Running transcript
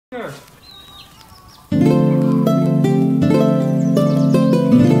Sure.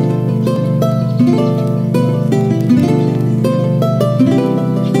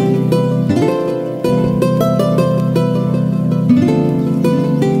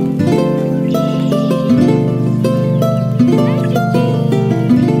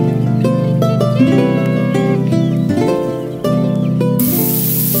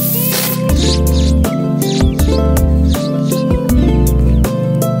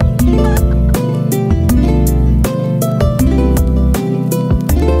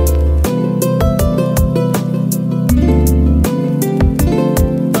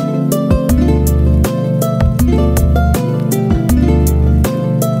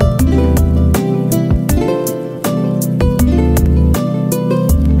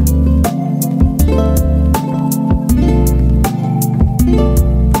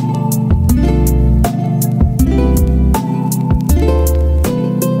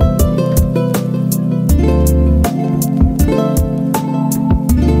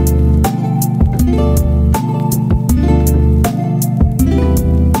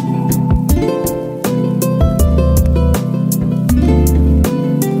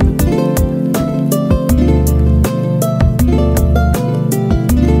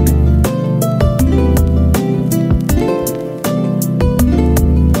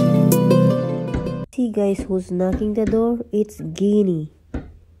 See guys, who's knocking the door? It's Guinea.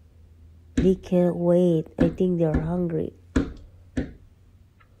 They can't wait. I think they're hungry.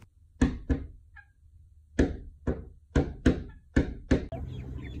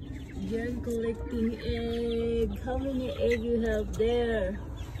 They're collecting egg. How many egg you have there?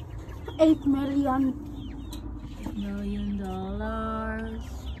 8 million. $8 million.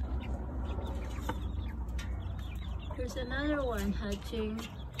 There's another one hatching.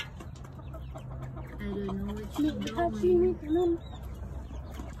 I don't know what she's doing.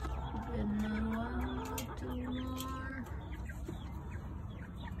 Another one, 2 more.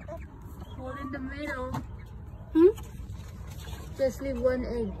 Hold in the middle. Just leave one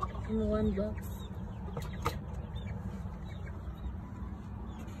egg in one box.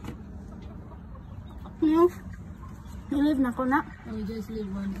 No. Leave na ko na. Oh, just leave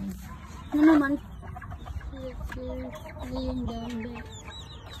one egg. Ano naman? It's laying down there.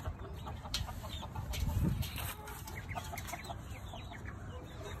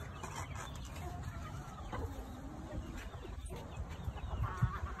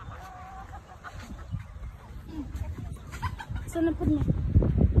 Saan na po niya?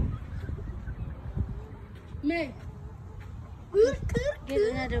 May. Get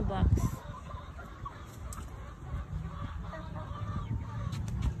another box.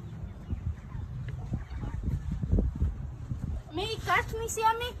 May, catch me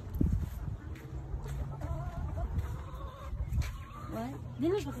siya, May. What?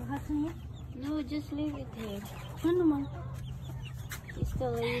 Dili ka catch niya. No, just leave it here. Ano naman? He's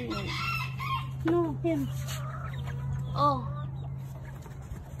still laying it. No, him. Oh.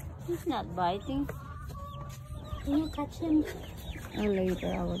 He's not biting. Can you catch him? Oh,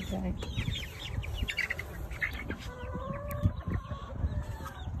 later I will try.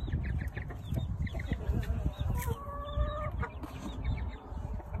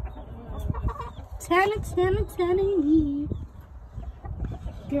 Tanny.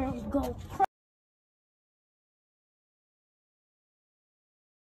 Girls go.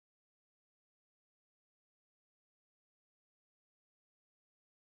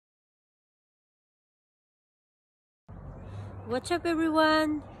 What's up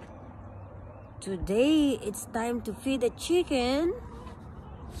everyone? Today it's time to feed the chicken.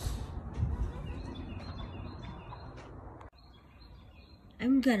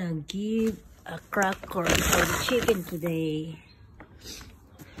 I'm gonna give a cracker for the chicken today.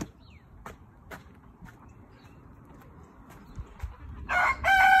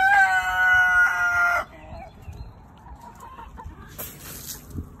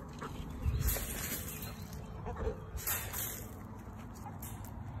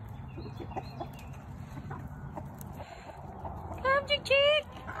 Come, chick.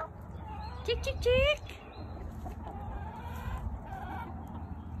 Chick.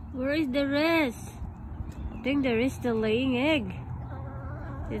 Where is the rest? I think the rest still laying egg.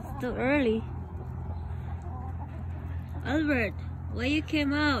 It's too early. Albert, why you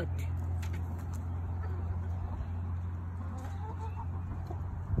came out?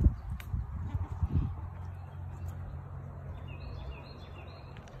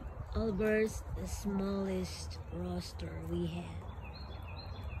 Albert's the smallest rooster we have.